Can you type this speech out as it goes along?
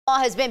Law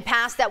has been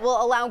passed that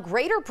will allow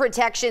greater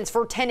protections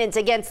for tenants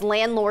against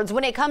landlords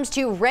when it comes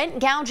to rent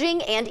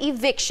gouging and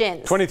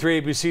evictions.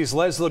 23 ABC's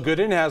Leslie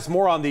Gooden has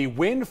more on the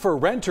win for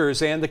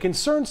renters and the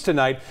concerns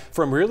tonight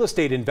from real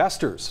estate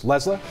investors.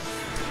 Leslie?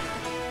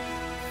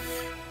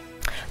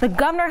 The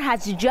governor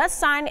has just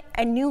signed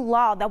a new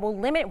law that will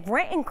limit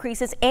rent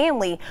increases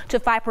annually to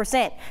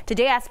 5%.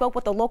 Today I spoke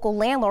with a local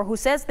landlord who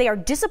says they are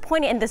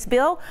disappointed in this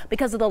bill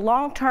because of the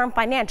long-term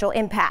financial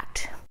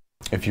impact.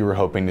 If you were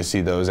hoping to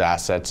see those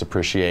assets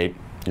appreciate,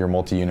 your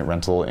multi-unit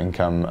rental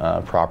income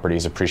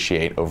properties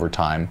appreciate over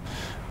time,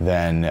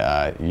 then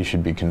you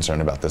should be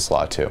concerned about this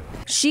law too.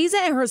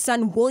 Sheeza and her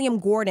son William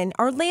Gordon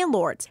are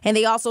landlords, and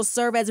they also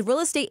serve as real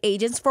estate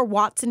agents for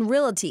Watson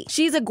Realty.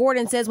 Sheeza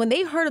Gordon says when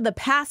they heard of the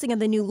passing of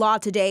the new law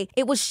today,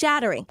 it was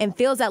shattering and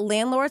feels that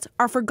landlords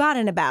are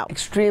forgotten about.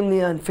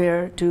 Extremely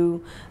unfair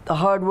to the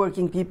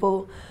hardworking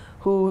people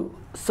who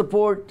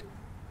support,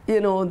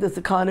 this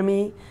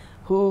economy,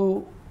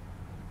 who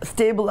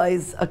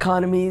stabilize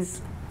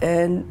economies,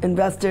 and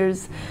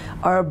investors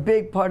are a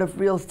big part of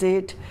real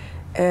estate.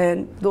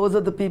 And those are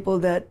the people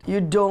that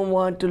you don't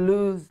want to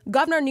lose.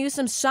 Governor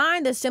Newsom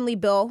signed the Assembly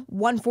Bill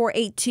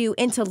 1482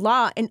 into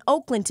law in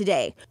Oakland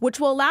today, which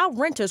will allow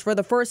renters for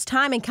the first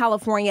time in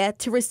California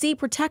to receive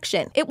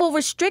protection. It will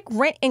restrict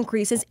rent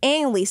increases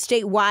annually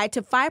statewide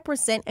to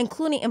 5%,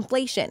 including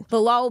inflation. The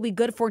law will be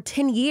good for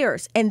 10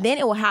 years, and then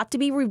it will have to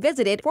be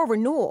revisited for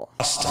renewal.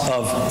 Cost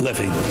of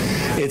living.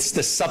 It's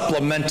the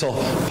supplemental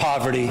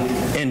poverty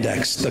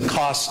index, the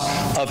cost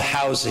of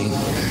housing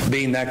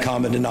being that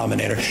common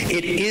denominator.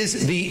 It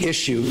is the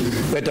issue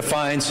that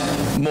defines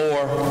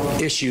more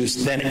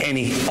issues than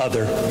any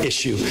other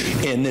issue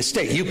in this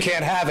state. You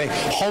can't have a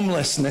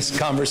homelessness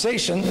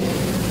conversation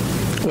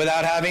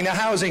without having a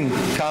housing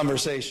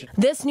conversation.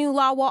 This new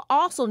law will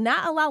also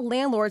not allow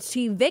landlords to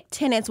evict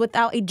tenants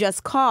without a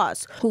just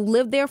cause who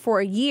live there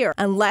for a year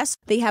unless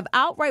they have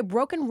outright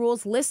broken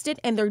rules listed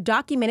in their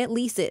documented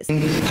leases.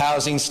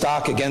 Housing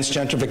stock against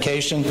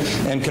gentrification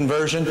and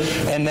conversion.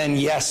 And then,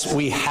 yes,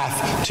 we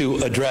have to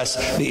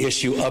address the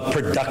issue of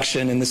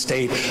production in the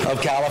state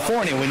of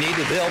California. We need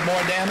to build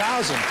more damn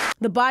housing.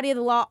 The body of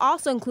the law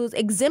also includes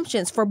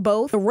exemptions for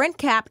both the rent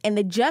cap and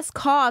the just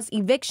cause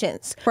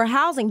evictions for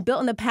housing built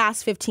in the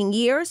past 15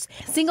 years,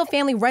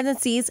 single-family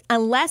residencies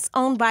unless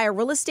owned by a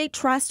real estate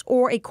trust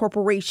or a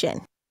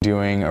corporation.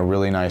 Doing a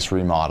really nice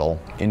remodel,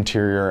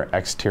 interior,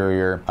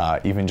 exterior,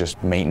 even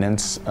just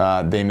maintenance,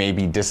 they may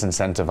be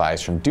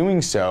disincentivized from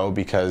doing so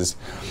because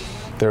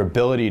their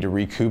ability to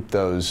recoup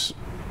those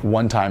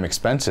one-time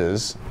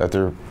expenses that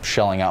they're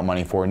shelling out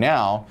money for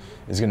now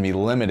is going to be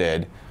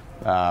limited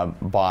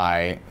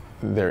by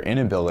their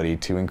inability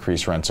to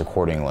increase rents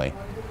accordingly.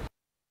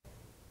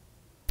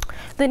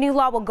 The new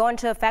law will go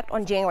into effect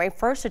on January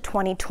 1st of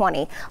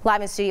 2020.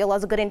 Live in studio,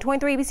 Leslie Gooden,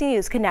 23 ABC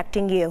News,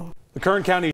 connecting you. The Kern County